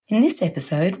In this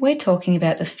episode, we're talking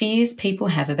about the fears people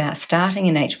have about starting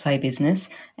an age play business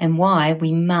and why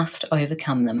we must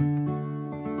overcome them.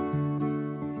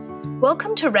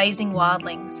 Welcome to Raising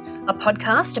Wildlings, a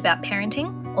podcast about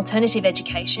parenting, alternative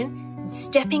education, and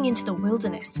stepping into the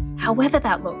wilderness, however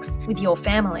that looks, with your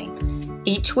family.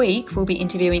 Each week, we'll be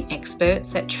interviewing experts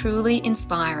that truly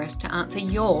inspire us to answer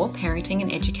your parenting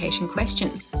and education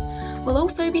questions. We'll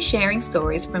also be sharing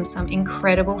stories from some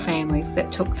incredible families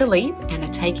that took the leap and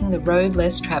are taking the road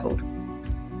less travelled.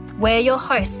 We're your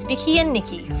hosts, Vicky and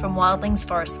Nikki from Wildlings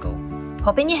Forest School.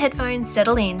 Pop in your headphones,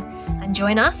 settle in, and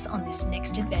join us on this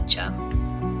next adventure.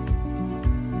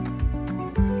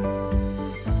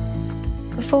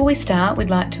 Before we start, we'd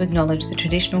like to acknowledge the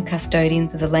traditional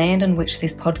custodians of the land on which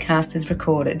this podcast is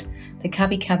recorded, the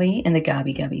Kabi Kabi and the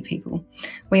Gabi Gabi people.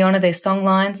 We honour their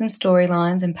songlines and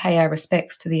storylines and pay our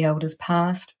respects to the elders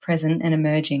past, present and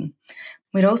emerging.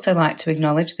 We'd also like to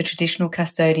acknowledge the traditional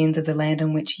custodians of the land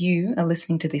on which you are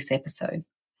listening to this episode.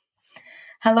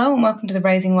 Hello and welcome to the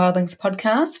Raising Wildlings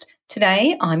podcast.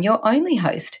 Today, I'm your only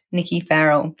host, Nikki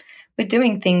Farrell. We're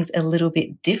doing things a little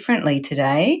bit differently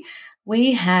today.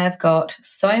 We have got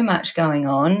so much going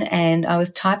on, and I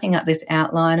was typing up this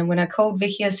outline, and when I called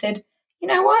Vicky, I said, you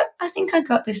know what, I think I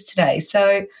got this today.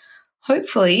 So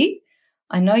hopefully,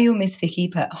 I know you'll miss Vicky,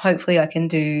 but hopefully I can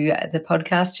do the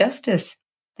podcast justice.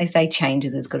 They say change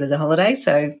is as good as a holiday,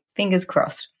 so fingers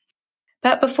crossed.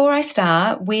 But before I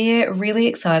start, we're really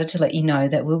excited to let you know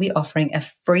that we'll be offering a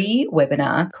free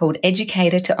webinar called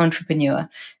Educator to Entrepreneur,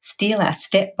 Steal Our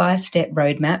Step-by-Step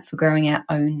Roadmap for Growing Our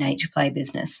Own Nature Play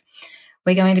Business.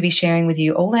 We're going to be sharing with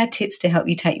you all our tips to help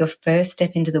you take your first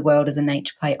step into the world as a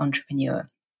nature play entrepreneur.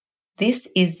 This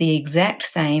is the exact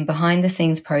same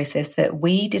behind-the-scenes process that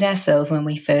we did ourselves when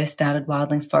we first started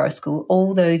Wildlings Forest School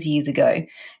all those years ago.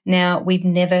 Now, we've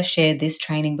never shared this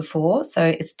training before, so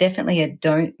it's definitely a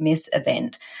don't miss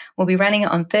event. We'll be running it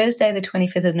on Thursday, the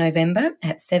 25th of November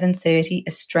at 7:30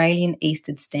 Australian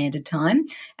Eastern Standard Time,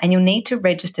 and you'll need to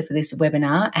register for this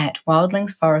webinar at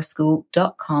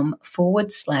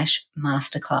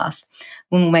wildlingsforestschool.com/masterclass.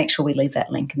 We'll make sure we leave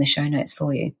that link in the show notes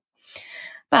for you.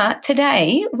 But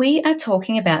today we are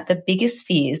talking about the biggest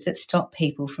fears that stop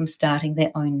people from starting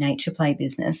their own nature play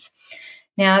business.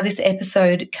 Now, this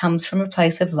episode comes from a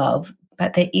place of love,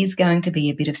 but there is going to be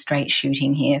a bit of straight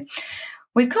shooting here.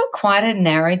 We've got quite a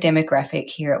narrow demographic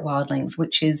here at Wildlings,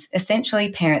 which is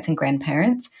essentially parents and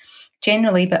grandparents,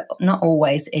 generally but not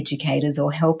always educators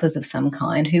or helpers of some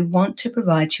kind who want to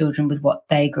provide children with what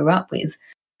they grew up with.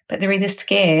 But they're either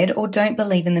scared or don't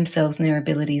believe in themselves and their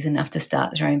abilities enough to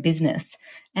start their own business.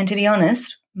 And to be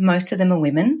honest, most of them are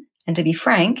women. And to be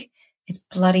frank, it's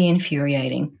bloody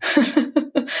infuriating.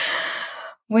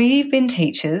 We've been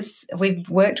teachers, we've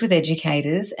worked with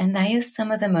educators, and they are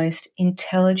some of the most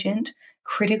intelligent,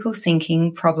 critical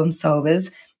thinking problem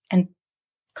solvers and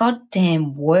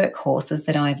goddamn workhorses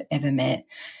that I've ever met.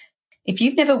 If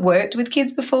you've never worked with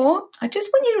kids before, I just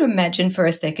want you to imagine for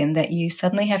a second that you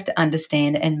suddenly have to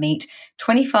understand and meet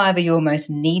 25 of your most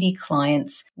needy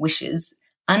clients' wishes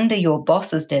under your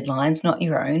boss's deadlines, not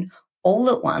your own, all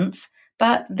at once,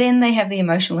 but then they have the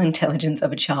emotional intelligence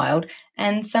of a child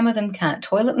and some of them can't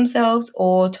toilet themselves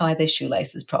or tie their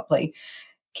shoelaces properly.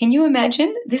 Can you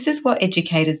imagine? This is what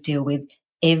educators deal with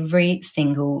every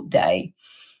single day.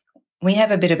 We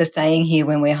have a bit of a saying here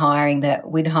when we're hiring that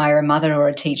we'd hire a mother or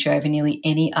a teacher over nearly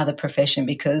any other profession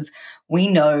because we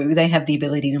know they have the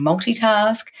ability to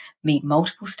multitask, meet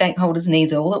multiple stakeholders'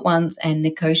 needs all at once and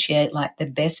negotiate like the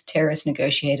best terrorist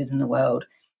negotiators in the world.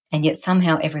 And yet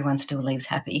somehow everyone still leaves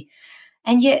happy.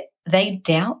 And yet they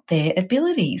doubt their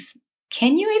abilities.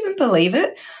 Can you even believe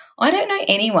it? I don't know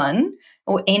anyone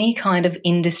or any kind of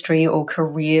industry or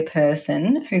career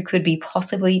person who could be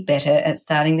possibly better at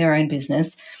starting their own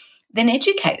business than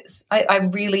educators. I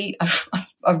really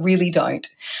don't.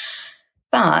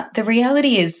 But the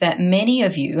reality is that many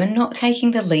of you are not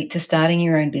taking the leap to starting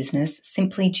your own business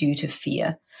simply due to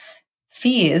fear.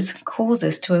 Fears cause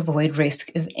us to avoid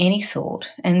risk of any sort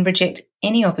and reject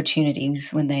any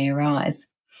opportunities when they arise.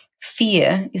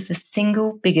 Fear is the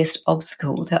single biggest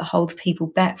obstacle that holds people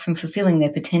back from fulfilling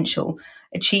their potential,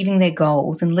 achieving their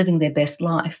goals and living their best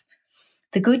life.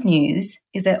 The good news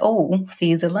is that all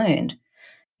fears are learned.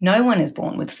 No one is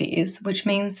born with fears, which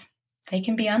means they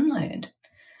can be unlearned.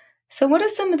 So what are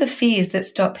some of the fears that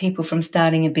stop people from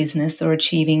starting a business or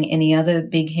achieving any other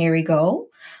big, hairy goal?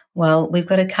 Well, we've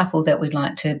got a couple that we'd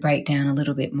like to break down a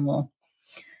little bit more.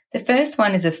 The first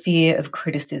one is a fear of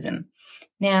criticism.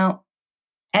 Now,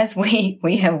 as we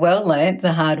have well learnt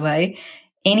the hard way,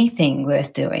 anything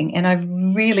worth doing, and I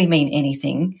really mean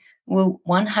anything, will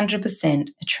 100%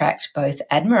 attract both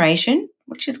admiration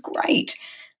which is great,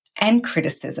 and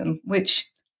criticism, which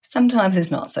sometimes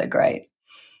is not so great.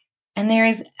 And there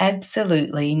is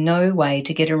absolutely no way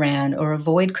to get around or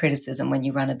avoid criticism when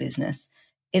you run a business.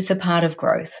 It's a part of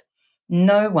growth.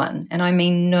 No one, and I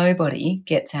mean nobody,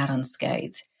 gets out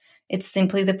unscathed. It's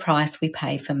simply the price we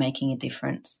pay for making a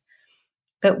difference.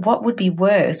 But what would be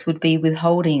worse would be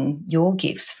withholding your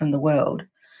gifts from the world.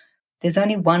 There's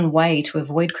only one way to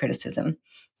avoid criticism.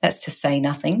 That's to say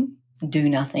nothing, do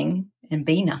nothing, and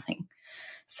be nothing.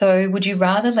 So would you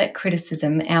rather let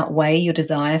criticism outweigh your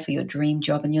desire for your dream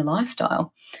job and your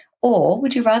lifestyle? Or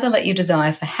would you rather let your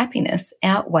desire for happiness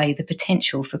outweigh the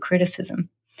potential for criticism?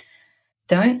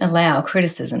 Don't allow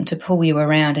criticism to pull you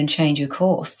around and change your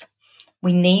course.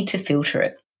 We need to filter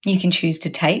it. You can choose to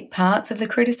take parts of the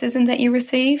criticism that you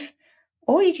receive,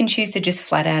 or you can choose to just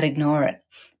flat out ignore it.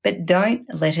 But don't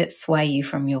let it sway you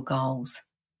from your goals.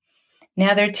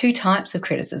 Now, there are two types of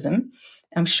criticism.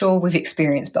 I'm sure we've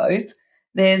experienced both.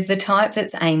 There's the type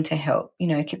that's aimed to help,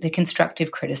 the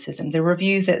constructive criticism, the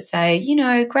reviews that say,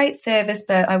 great service,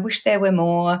 but I wish there were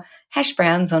more hash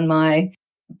browns on my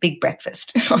big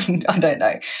breakfast. I don't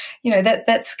know.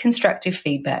 That's constructive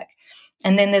feedback.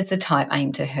 And then there's the type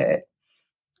aimed to hurt.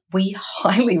 We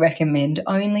highly recommend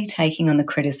only taking on the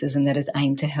criticism that is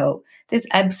aimed to help. There's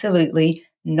absolutely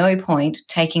no point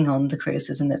taking on the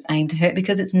criticism that's aimed to hurt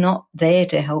because it's not there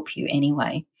to help you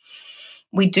anyway.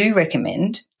 We do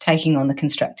recommend taking on the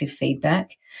constructive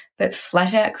feedback, but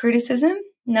flat out criticism?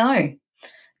 No,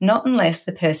 not unless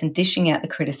the person dishing out the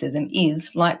criticism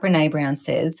is, like Brené Brown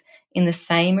says, in the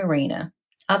same arena.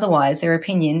 Otherwise, their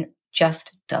opinion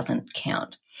just doesn't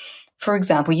count. For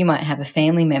example, you might have a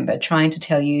family member trying to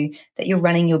tell you that you're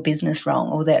running your business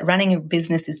wrong or that running a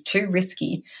business is too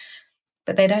risky,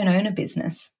 but they don't own a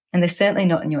business and they're certainly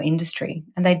not in your industry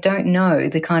and they don't know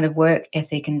the kind of work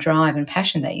ethic and drive and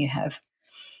passion that you have.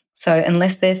 So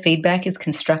unless their feedback is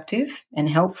constructive and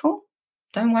helpful,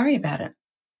 don't worry about it.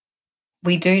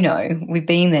 We do know, we've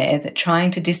been there, that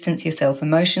trying to distance yourself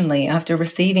emotionally after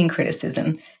receiving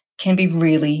criticism can be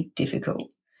really difficult.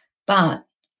 But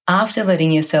after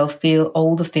letting yourself feel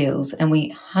all the feels, and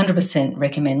we 100%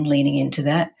 recommend leaning into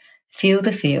that, feel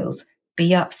the feels,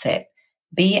 be upset,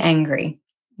 be angry,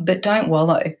 but don't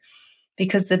wallow.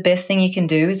 Because the best thing you can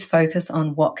do is focus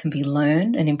on what can be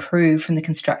learned and improved from the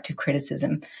constructive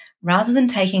criticism rather than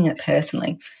taking it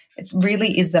personally. It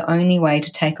really is the only way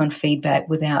to take on feedback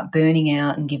without burning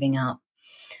out and giving up.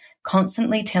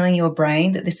 Constantly telling your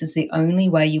brain that this is the only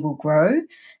way you will grow,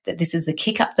 that this is the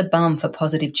kick up the bum for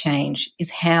positive change,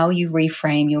 is how you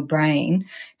reframe your brain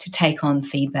to take on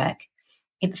feedback.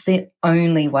 It's the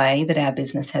only way that our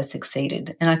business has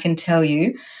succeeded. And I can tell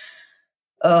you,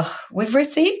 we've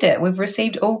received it. We've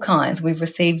received all kinds. We've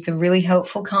received the really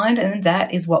helpful kind, and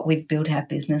that is what we've built our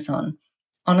business on.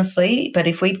 Honestly, but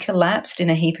if we'd collapsed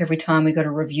in a heap every time we got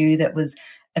a review that was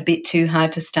a bit too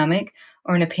hard to stomach,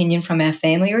 or an opinion from our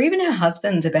family or even our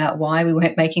husbands about why we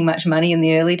weren't making much money in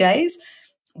the early days,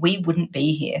 we wouldn't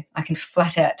be here. I can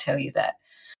flat out tell you that.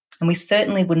 And we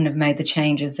certainly wouldn't have made the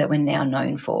changes that we're now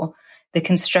known for. The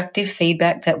constructive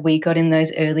feedback that we got in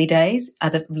those early days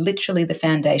are literally the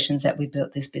foundations that we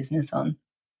built this business on.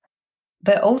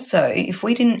 But also, if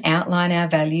we didn't outline our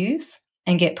values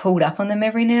and get pulled up on them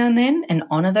every now and then and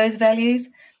honour those values,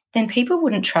 then people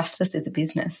wouldn't trust us as a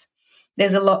business.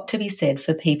 There's a lot to be said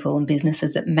for people and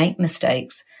businesses that make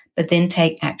mistakes but then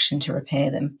take action to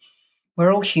repair them.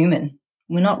 We're all human.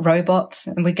 We're not robots,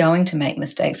 and we're going to make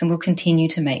mistakes and we'll continue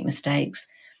to make mistakes.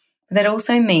 But that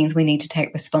also means we need to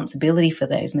take responsibility for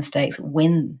those mistakes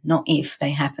when, not if,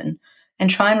 they happen, and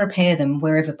try and repair them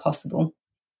wherever possible.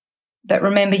 But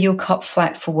remember, you'll cop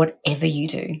flack for whatever you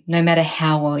do, no matter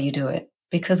how well you do it,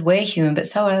 because we're human, but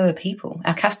so are other people.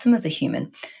 Our customers are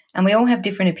human, and we all have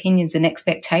different opinions and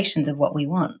expectations of what we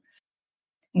want.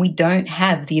 We don't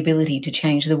have the ability to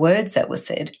change the words that were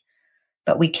said,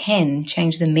 but we can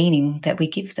change the meaning that we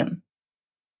give them.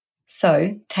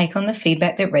 So take on the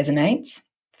feedback that resonates,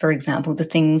 for example, the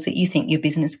things that you think your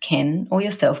business can or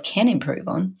yourself can improve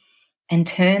on, and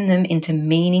turn them into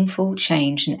meaningful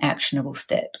change and actionable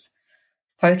steps.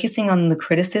 Focusing on the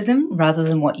criticism rather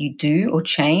than what you do or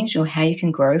change or how you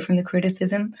can grow from the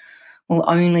criticism will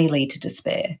only lead to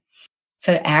despair.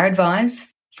 So our advice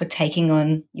for taking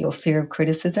on your fear of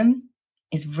criticism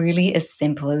is really as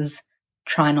simple as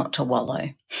try not to wallow.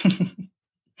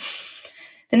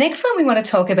 The next one we want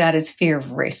to talk about is fear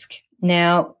of risk.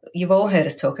 Now, you've all heard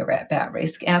us talk about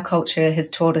risk. Our culture has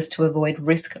taught us to avoid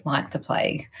risk like the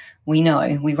plague. We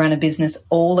know we run a business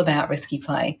all about risky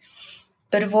play,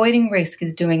 but avoiding risk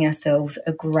is doing ourselves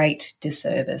a great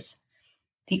disservice.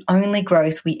 The only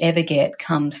growth we ever get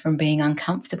comes from being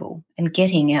uncomfortable and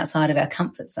getting outside of our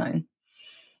comfort zone.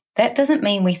 That doesn't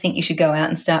mean we think you should go out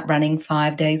and start running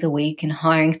 5 days a week and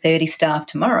hiring 30 staff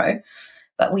tomorrow,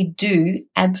 but we do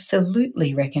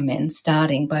absolutely recommend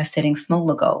starting by setting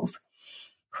smaller goals.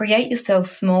 Create yourself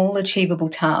small, achievable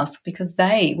tasks because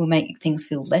they will make things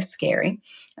feel less scary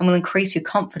and will increase your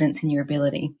confidence in your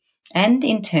ability and,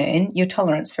 in turn, your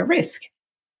tolerance for risk.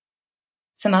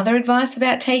 Some other advice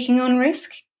about taking on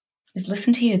risk is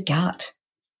listen to your gut.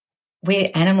 We're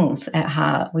animals at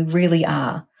heart. We really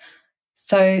are.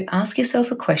 So ask yourself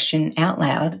a question out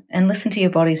loud and listen to your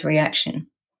body's reaction.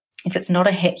 If it's not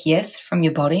a heck yes from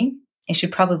your body, it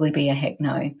should probably be a heck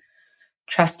no.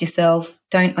 Trust yourself.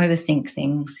 Don't overthink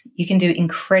things. You can do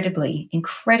incredibly,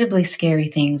 incredibly scary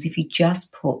things if you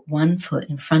just put one foot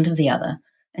in front of the other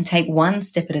and take one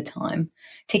step at a time,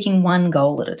 taking one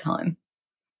goal at a time.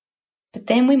 But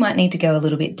then we might need to go a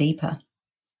little bit deeper.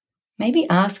 Maybe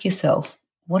ask yourself,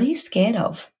 what are you scared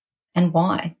of and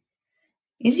why?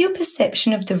 Is your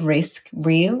perception of the risk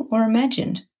real or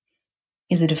imagined?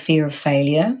 Is it a fear of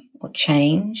failure or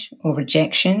change or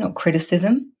rejection or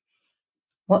criticism?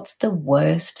 What's the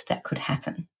worst that could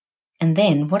happen? And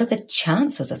then what are the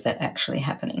chances of that actually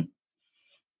happening?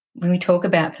 When we talk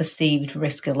about perceived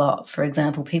risk a lot, for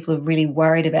example, people are really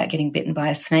worried about getting bitten by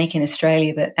a snake in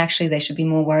Australia, but actually they should be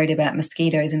more worried about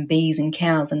mosquitoes and bees and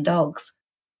cows and dogs.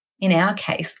 In our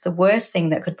case, the worst thing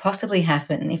that could possibly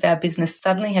happen if our business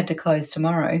suddenly had to close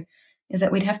tomorrow is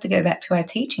that we'd have to go back to our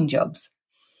teaching jobs.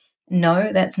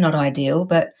 No, that's not ideal,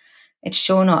 but it's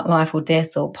sure not life or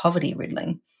death or poverty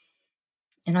riddling.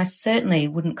 And I certainly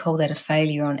wouldn't call that a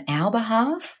failure on our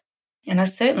behalf, and I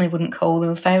certainly wouldn't call it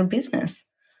a failed business.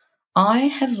 I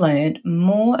have learned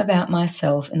more about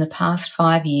myself in the past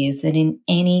 5 years than in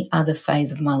any other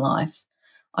phase of my life.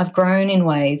 I've grown in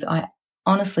ways I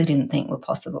honestly didn't think were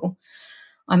possible.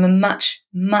 I'm a much,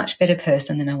 much better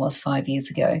person than I was 5 years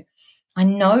ago. I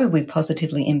know we've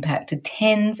positively impacted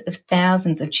tens of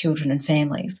thousands of children and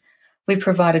families. We've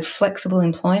provided flexible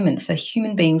employment for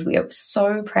human beings we are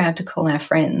so proud to call our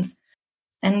friends.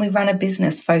 And we run a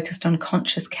business focused on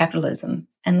conscious capitalism,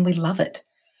 and we love it.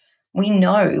 We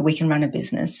know we can run a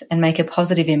business and make a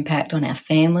positive impact on our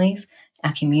families,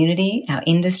 our community, our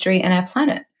industry, and our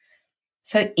planet.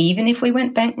 So even if we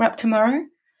went bankrupt tomorrow,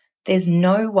 there's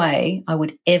no way I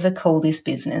would ever call this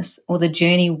business or the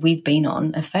journey we've been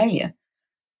on a failure.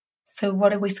 So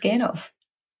what are we scared of?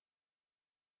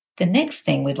 The next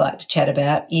thing we'd like to chat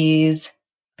about is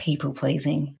people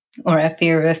pleasing or our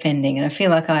fear of offending. And I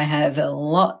feel like I have a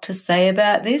lot to say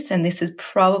about this, and this is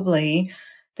probably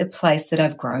the place that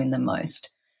I've grown the most.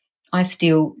 I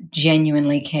still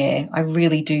genuinely care. I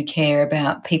really do care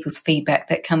about people's feedback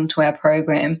that come to our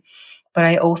program, but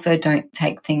I also don't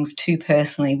take things too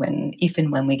personally if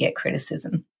and when we get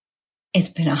criticism. It's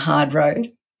been a hard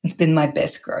road. It's been my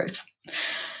best growth.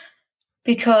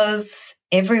 Because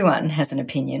everyone has an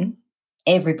opinion,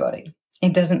 everybody.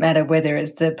 It doesn't matter whether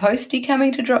it's the postie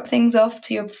coming to drop things off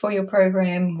for your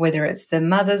program, whether it's the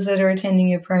mothers that are attending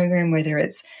your program, whether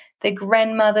it's the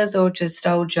grandmothers or just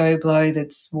old Joe Blow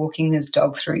that's walking his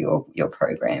dog through your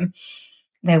program.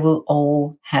 They will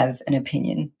all have an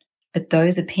opinion, but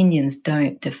those opinions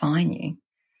don't define you.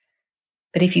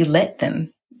 But if you let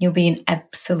them, you'll be an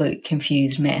absolute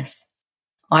confused mess.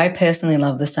 I personally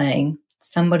love the saying,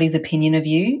 somebody's opinion of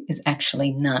you is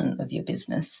actually none of your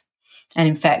business. And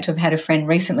in fact, I've had a friend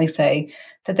recently say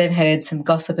that they've heard some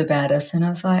gossip about us, and I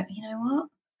was like, you know what?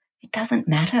 It doesn't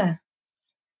matter.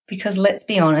 Because let's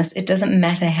be honest, it doesn't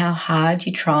matter how hard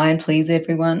you try and please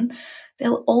everyone.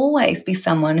 There'll always be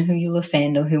someone who you'll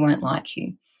offend or who won't like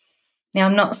you. Now,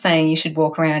 I'm not saying you should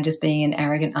walk around just being an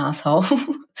arrogant asshole,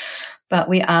 but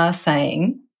we are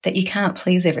saying that you can't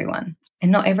please everyone.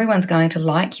 And not everyone's going to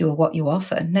like you or what you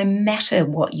offer, no matter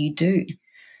what you do.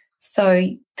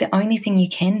 So the only thing you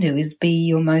can do is be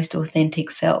your most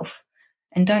authentic self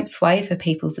and don't sway for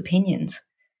people's opinions.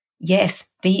 Yes,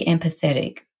 be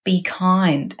empathetic, be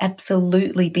kind,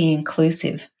 absolutely be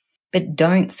inclusive, but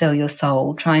don't sell your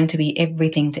soul trying to be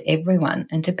everything to everyone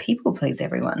and to people please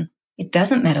everyone. It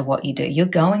doesn't matter what you do. You're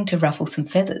going to ruffle some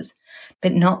feathers,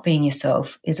 but not being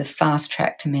yourself is a fast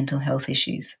track to mental health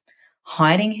issues.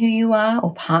 Hiding who you are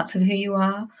or parts of who you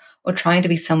are or trying to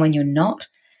be someone you're not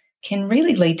can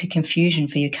really lead to confusion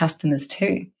for your customers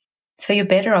too. So you're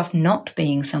better off not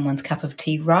being someone's cup of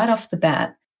tea right off the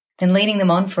bat than leading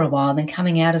them on for a while than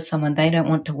coming out as someone they don't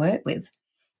want to work with.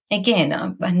 Again,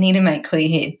 I need to make clear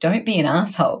here, don't be an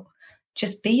asshole.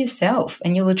 Just be yourself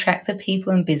and you'll attract the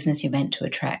people and business you're meant to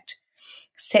attract.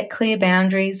 Set clear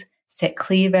boundaries, set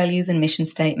clear values and mission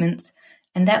statements,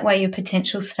 And that way your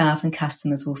potential staff and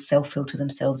customers will self-filter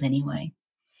themselves anyway.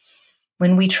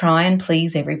 When we try and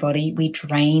please everybody, we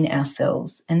drain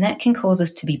ourselves, and that can cause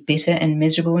us to be bitter and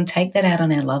miserable and take that out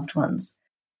on our loved ones.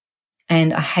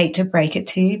 And I hate to break it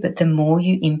to you, but the more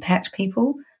you impact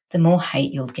people, the more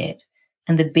hate you'll get.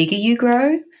 And the bigger you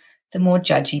grow, the more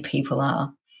judgy people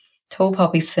are. Tall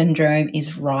poppy syndrome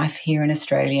is rife here in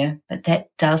Australia, but that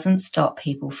doesn't stop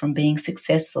people from being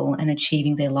successful and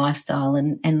achieving their lifestyle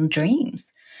and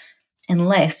dreams,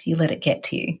 unless you let it get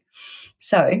to you.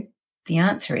 So the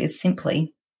answer is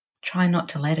simply try not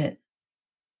to let it.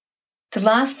 The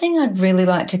last thing I'd really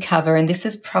like to cover, and this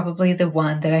is probably the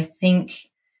one that I think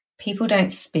people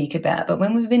don't speak about, but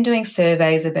when we've been doing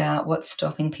surveys about what's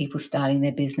stopping people starting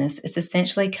their business, it's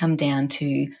essentially come down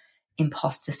to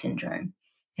imposter syndrome.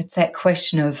 It's that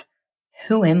question of,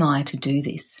 who am I to do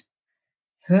this?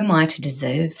 Who am I to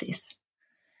deserve this?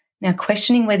 Now,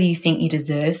 questioning whether you think you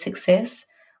deserve success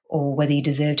or whether you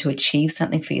deserve to achieve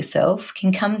something for yourself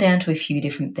can come down to a few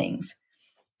different things.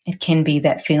 It can be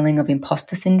that feeling of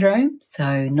imposter syndrome,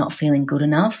 so not feeling good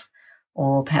enough,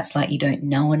 or perhaps like you don't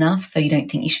know enough, so you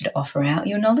don't think you should offer out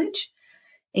your knowledge.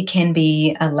 It can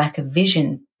be a lack of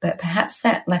vision, but perhaps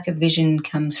that lack of vision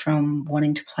comes from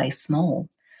wanting to play small.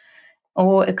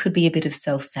 Or it could be a bit of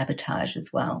self-sabotage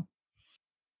as well.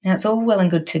 Now, it's all well and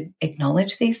good to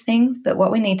acknowledge these things, but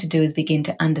what we need to do is begin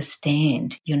to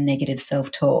understand your negative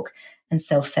self-talk and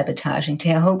self-sabotaging to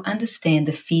help understand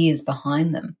the fears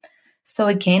behind them. So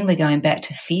again, we're going back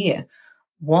to fear.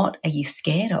 What are you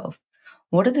scared of?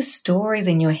 What are the stories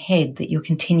in your head that you're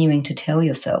continuing to tell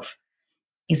yourself?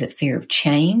 Is it fear of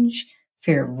change?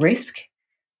 Fear of risk?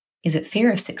 Is it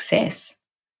fear of success?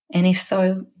 And if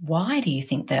so, why do you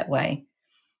think that way?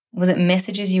 Was it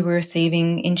messages you were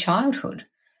receiving in childhood?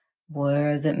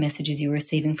 Was it messages you were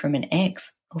receiving from an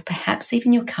ex, or perhaps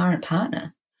even your current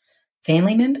partner?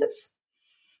 Family members?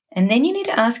 And then you need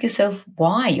to ask yourself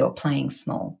why you're playing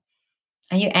small.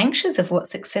 Are you anxious of what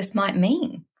success might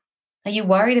mean? Are you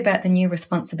worried about the new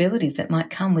responsibilities that might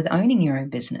come with owning your own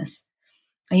business?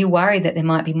 Are you worried that there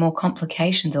might be more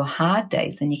complications or hard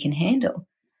days than you can handle?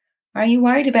 Or are you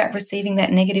worried about receiving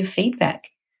that negative feedback?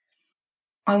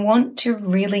 I want to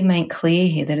really make clear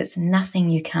here that it's nothing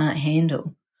you can't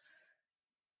handle.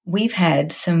 We've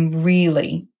had some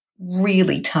really,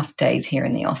 really tough days here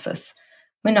in the office.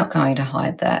 We're not going to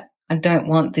hide that.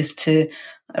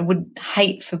 I would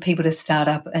hate for people to start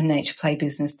up a nature play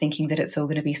business thinking that it's all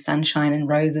going to be sunshine and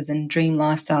roses and dream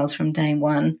lifestyles from day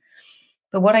one.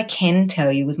 But what I can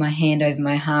tell you with my hand over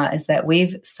my heart is that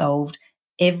we've solved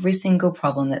every single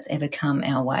problem that's ever come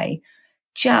our way,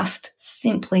 just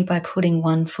simply by putting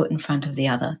one foot in front of the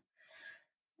other.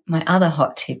 My other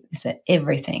hot tip is that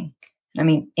everything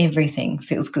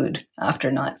feels good after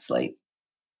a night's sleep.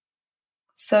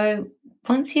 So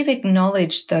once you've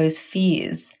acknowledged those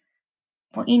fears,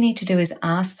 what you need to do is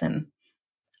ask them,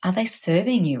 are they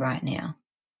serving you right now?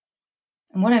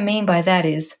 And what I mean by that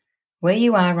is, where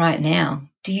you are right now,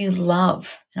 do you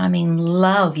love, and I mean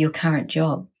love, your current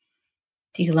job?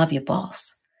 Do you love your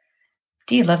boss?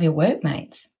 Do you love your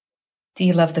workmates? Do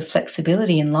you love the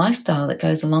flexibility and lifestyle that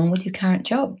goes along with your current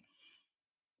job?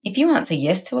 If you answer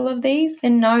yes to all of these,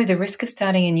 then no, the risk of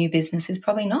starting a new business is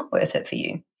probably not worth it for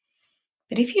you.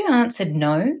 But if you answered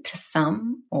no to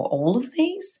some or all of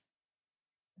these,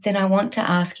 then I want to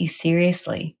ask you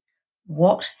seriously,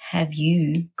 what have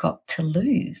you got to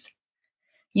lose?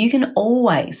 You can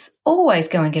always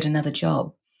go and get another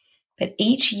job. But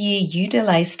each year you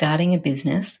delay starting a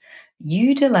business,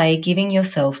 you delay giving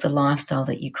yourself the lifestyle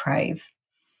that you crave.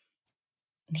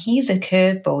 And here's a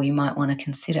curveball you might want to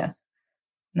consider.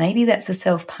 Maybe that's a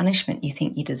self-punishment you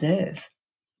think you deserve.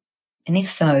 And if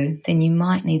so, then you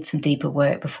might need some deeper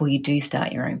work before you do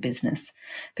start your own business.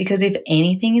 Because if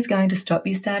anything is going to stop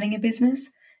you starting a business,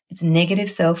 it's negative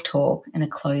self-talk and a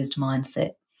closed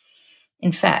mindset.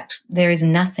 In fact, there is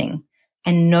nothing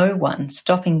and no one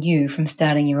stopping you from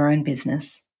starting your own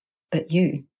business but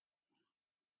you.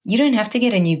 You don't have to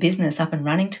get a new business up and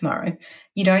running tomorrow.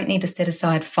 You don't need to set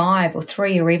aside 5 or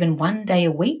 3 or even 1 day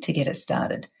a week to get it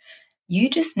started. You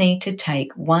just need to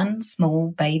take one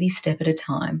small baby step at a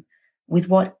time with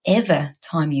whatever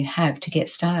time you have to get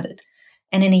started.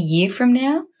 And in a year from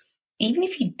now, even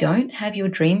if you don't have your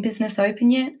dream business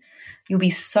open yet, you'll be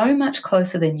so much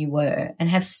closer than you were and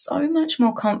have so much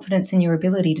more confidence in your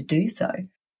ability to do so.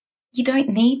 You don't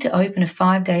need to open a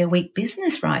 5-day-a-week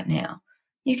business right now.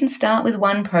 You can start with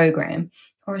one program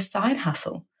or a side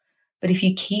hustle. But if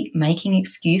you keep making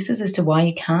excuses as to why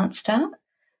you can't start,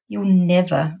 you'll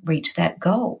never reach that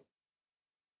goal.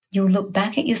 You'll look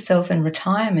back at yourself in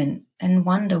retirement and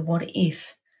wonder what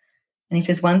if. And if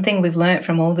there's one thing we've learnt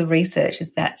from all the research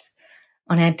is that's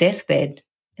on our deathbed,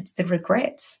 it's the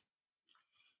regrets.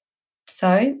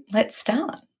 So let's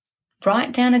start.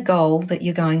 Write down a goal that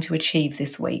you're going to achieve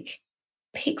this week.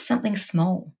 Pick something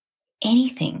small,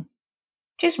 anything.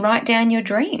 Just write down your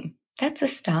dream. That's a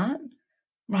start.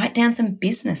 Write down some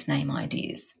business name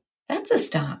ideas. That's a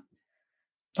start.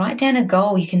 Write down a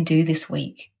goal you can do this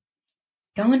week.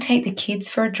 Go and take the kids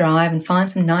for a drive and find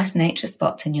some nice nature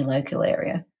spots in your local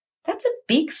area. That's a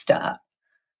big start.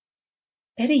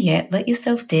 Better yet, let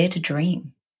yourself dare to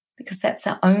dream, because that's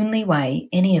the only way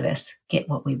any of us get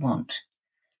what we want.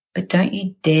 But don't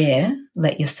you dare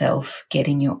let yourself get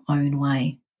in your own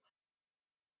way.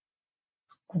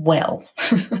 Well,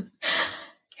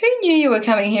 who knew you were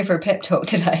coming here for a pep talk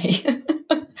today?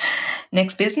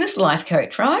 Next business, life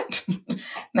coach, right?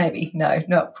 Maybe, no,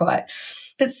 not quite.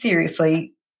 But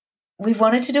seriously, we've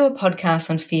wanted to do a podcast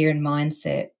on fear and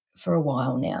mindset for a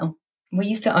while now. We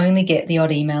used to only get the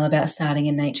odd email about starting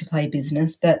a nature play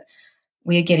business, but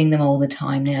we are getting them all the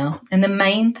time now. And the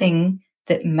main thing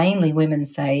that mainly women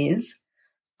say is,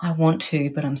 I want to,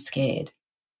 but I'm scared.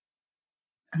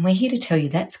 And we're here to tell you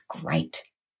that's great.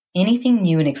 Anything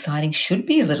new and exciting should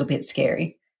be a little bit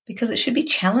scary because it should be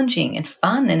challenging and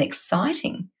fun and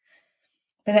exciting.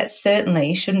 But that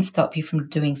certainly shouldn't stop you from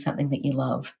doing something that you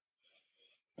love.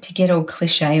 To get all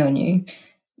cliche on you,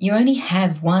 you only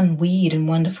have one weird and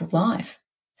wonderful life.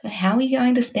 So how are you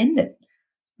going to spend it?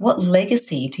 What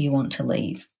legacy do you want to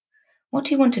leave? What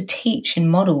do you want to teach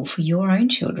and model for your own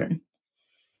children?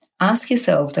 Ask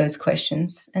yourself those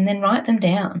questions and then write them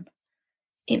down.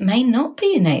 It may not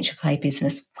be a nature play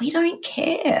business. We don't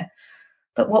care.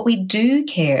 But what we do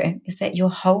care is that you're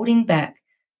holding back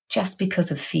just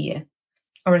because of fear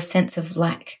or a sense of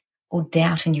lack or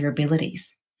doubt in your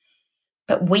abilities.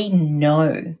 But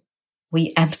we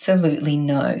absolutely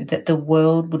know that the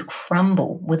world would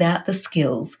crumble without the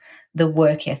skills, the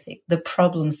work ethic, the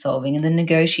problem solving and the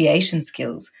negotiation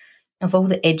skills of all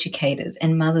the educators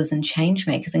and mothers and change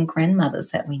makers and grandmothers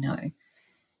that we know.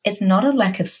 It's not a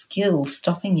lack of skill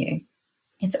stopping you.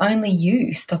 It's only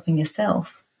you stopping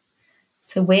yourself.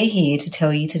 So we're here to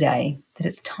tell you today that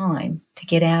it's time to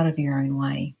get out of your own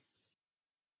way.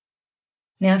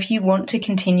 Now, if you want to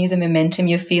continue the momentum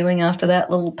you're feeling after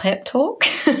that little pep talk,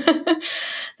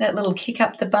 that little kick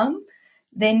up the bum,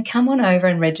 then come on over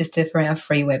and register for our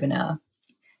free webinar.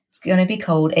 It's going to be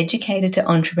called Educator to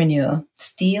Entrepreneur,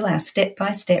 Steal Our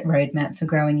Step-by-Step Roadmap for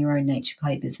Growing Your Own Nature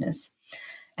Play Business.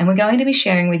 And we're going to be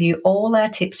sharing with you all our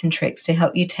tips and tricks to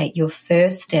help you take your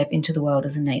first step into the world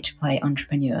as a nature play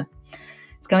entrepreneur.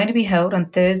 It's going to be held on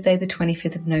Thursday, the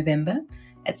 25th of November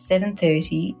at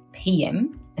 7:30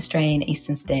 p.m. Australian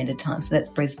Eastern Standard Time, so that's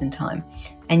Brisbane time.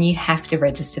 And you have to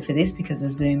register for this because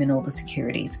of Zoom and all the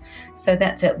securities. So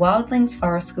that's at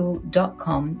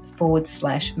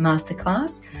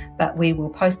wildlingsforestschool.com/masterclass, but we will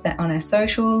post that on our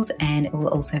socials and it will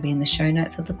also be in the show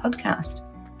notes of the podcast.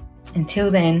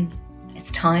 Until then, it's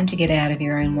time to get out of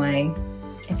your own way.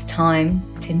 It's time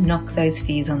to knock those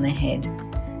fears on the head.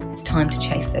 It's time to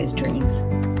chase those dreams.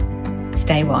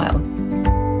 Stay wild.